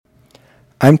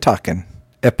I'm Talking,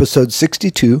 episode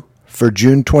 62 for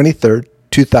June 23rd,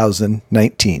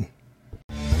 2019.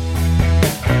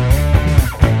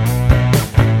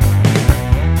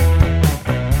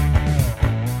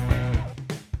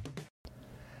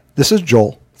 This is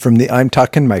Joel from the I'm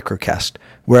Talking Microcast,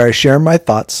 where I share my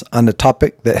thoughts on a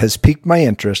topic that has piqued my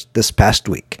interest this past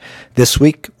week. This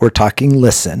week, we're talking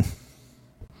listen.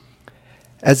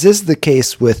 As is the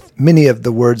case with many of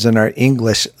the words in our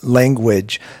English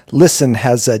language, listen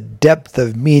has a depth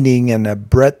of meaning and a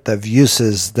breadth of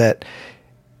uses that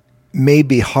may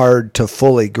be hard to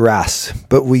fully grasp,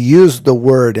 but we use the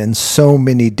word in so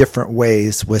many different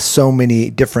ways with so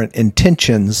many different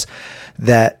intentions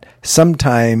that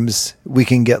sometimes we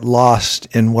can get lost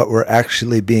in what we're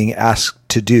actually being asked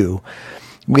to do.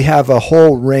 We have a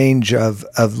whole range of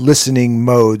listening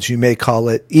modes. You may call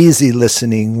it easy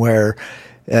listening, where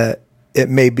it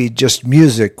may be just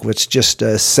music, which just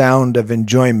a sound of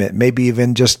enjoyment, maybe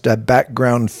even just a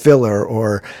background filler,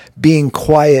 or being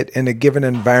quiet in a given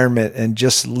environment and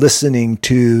just listening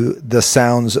to the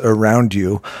sounds around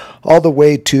you, all the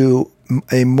way to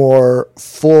a more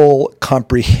full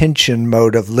comprehension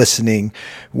mode of listening,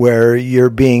 where you're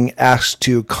being asked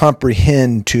to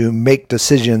comprehend, to make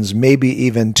decisions, maybe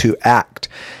even to act.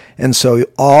 And so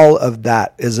all of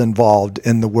that is involved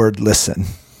in the word listen.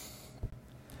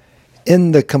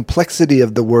 In the complexity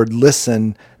of the word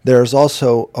listen, there's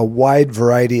also a wide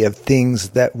variety of things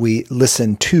that we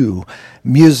listen to.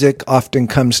 Music often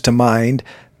comes to mind,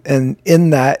 and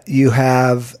in that you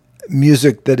have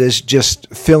music that is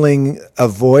just filling a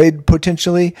void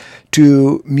potentially,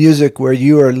 to music where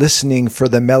you are listening for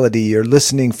the melody, you're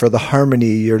listening for the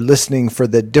harmony, you're listening for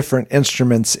the different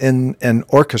instruments in an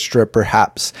orchestra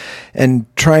perhaps, and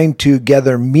trying to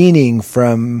gather meaning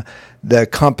from the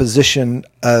composition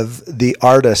of the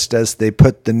artist as they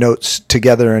put the notes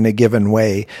together in a given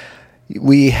way.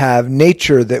 We have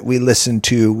nature that we listen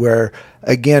to, where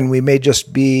again we may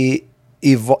just be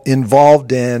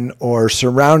involved in or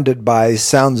surrounded by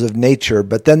sounds of nature,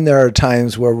 but then there are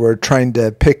times where we're trying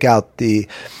to pick out the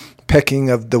pecking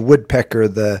of the woodpecker,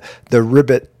 the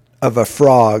ribbit of a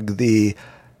frog, the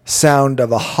sound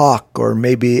of a hawk, or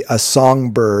maybe a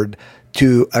songbird,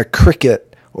 to a cricket,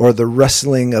 or the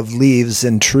rustling of leaves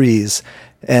in trees.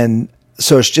 And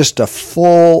so it's just a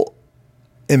full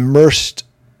immersed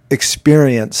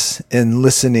experience in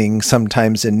listening,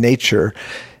 sometimes in nature.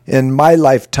 In my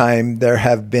lifetime, there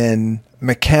have been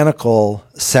mechanical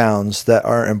sounds that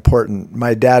are important.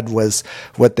 My dad was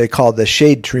what they call the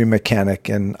shade tree mechanic,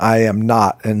 and I am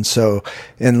not. And so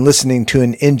in listening to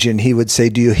an engine, he would say,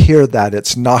 "Do you hear that?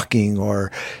 It's knocking,"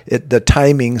 or the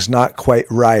timing's not quite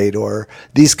right, or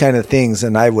these kind of things.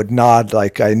 And I would nod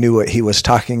like I knew what he was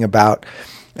talking about.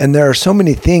 And there are so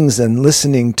many things in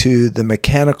listening to the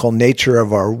mechanical nature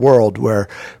of our world where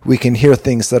we can hear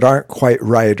things that aren't quite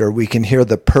right, or we can hear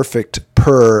the perfect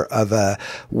purr of a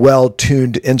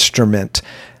well-tuned instrument.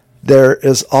 There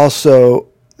is also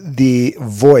the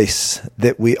voice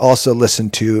that we also listen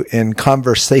to in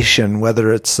conversation,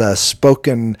 whether it's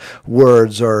spoken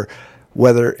words or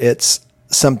whether it's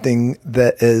something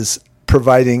that is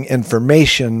providing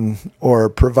information or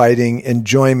providing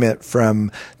enjoyment from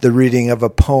the reading of a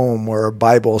poem or a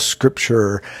Bible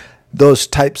scripture, those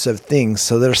types of things.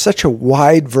 So there's such a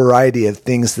wide variety of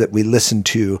things that we listen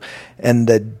to, and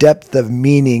the depth of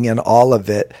meaning in all of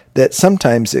it, that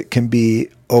sometimes it can be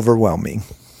overwhelming.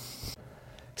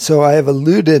 So I have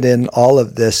alluded in all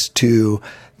of this to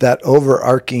that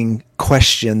overarching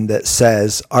question that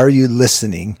says, are you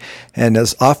listening? And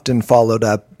is often followed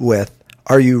up with,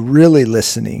 are you really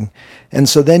listening? And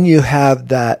so then you have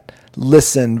that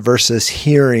listen versus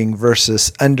hearing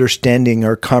versus understanding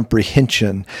or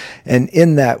comprehension. And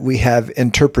in that we have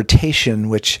interpretation,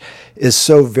 which is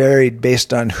so varied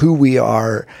based on who we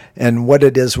are and what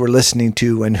it is we're listening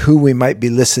to and who we might be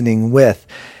listening with.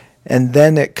 And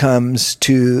then it comes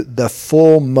to the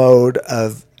full mode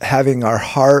of having our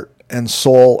heart and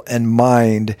soul and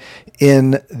mind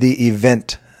in the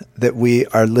event that we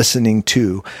are listening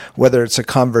to, whether it's a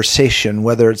conversation,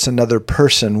 whether it's another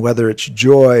person, whether it's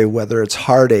joy, whether it's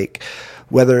heartache,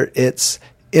 whether it's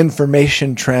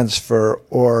information transfer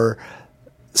or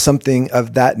something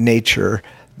of that nature.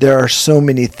 There are so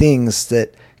many things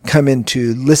that come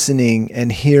into listening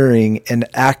and hearing and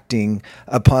acting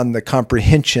upon the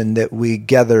comprehension that we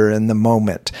gather in the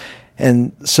moment.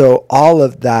 And so all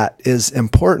of that is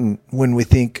important when we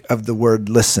think of the word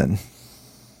listen.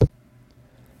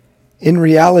 In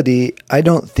reality, I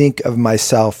don't think of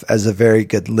myself as a very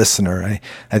good listener.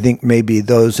 I think maybe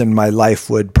those in my life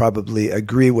would probably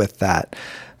agree with that.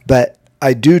 But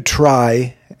I do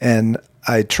try, and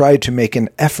I try to make an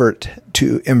effort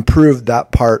to improve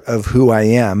that part of who I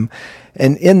am.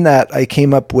 And in that, I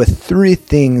came up with 3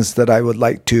 things that I would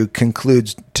like to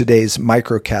conclude today's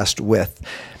microcast with.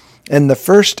 And the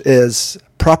first is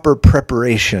proper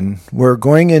preparation. We're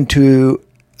going into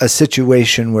a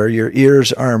situation where your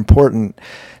ears are important,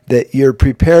 that you're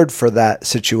prepared for that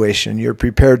situation. You're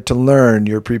prepared to learn.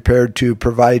 You're prepared to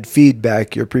provide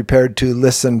feedback. You're prepared to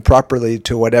listen properly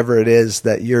to whatever it is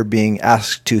that you're being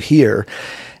asked to hear.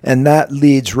 And that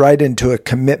leads right into a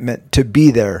commitment to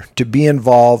be there, to be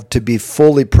involved, to be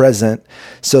fully present,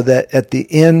 so that at the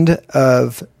end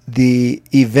of the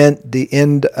event, the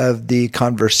end of the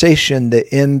conversation,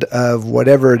 the end of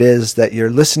whatever it is that you're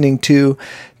listening to,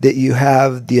 that you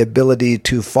have the ability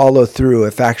to follow through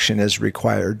if action is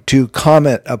required, to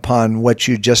comment upon what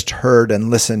you just heard and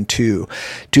listened to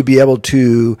be able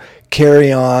to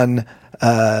carry on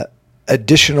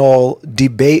additional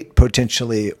debate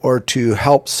potentially, or to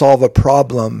help solve a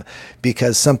problem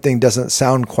because something doesn't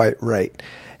sound quite right.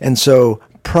 And so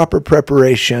proper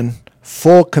preparation,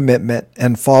 full commitment,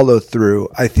 and follow through,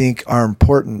 I think, are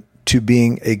important to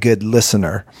being a good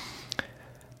listener.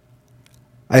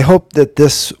 I hope that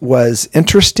this was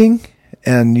interesting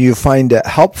and you find it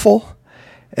helpful,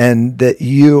 and that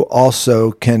you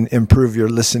also can improve your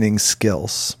listening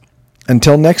skills.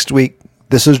 Until next week,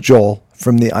 this is Joel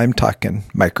from the I'm Talking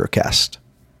Microcast.